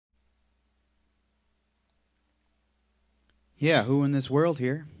Yeah, Who in This World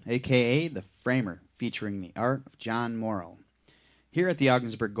here, aka The Framer, featuring the art of John Morrow. Here at the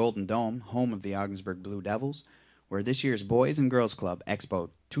Ogdensburg Golden Dome, home of the Ogdensburg Blue Devils, where this year's Boys and Girls Club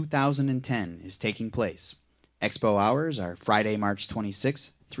Expo 2010 is taking place. Expo hours are Friday, March 26th,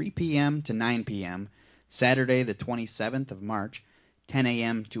 3 p.m. to 9 p.m., Saturday the 27th of March, 10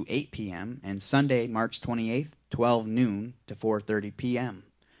 a.m. to 8 p.m., and Sunday, March 28th, 12 noon to 4:30 p.m.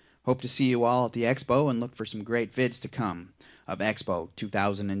 Hope to see you all at the Expo and look for some great vids to come of Expo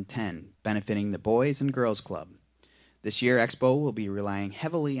 2010, benefiting the Boys and Girls Club. This year, Expo will be relying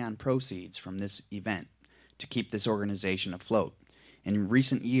heavily on proceeds from this event to keep this organization afloat. In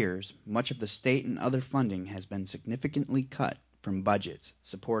recent years, much of the state and other funding has been significantly cut from budgets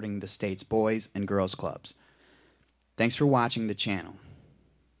supporting the state's Boys and Girls Clubs. Thanks for watching the channel.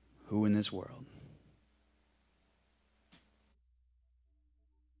 Who in This World?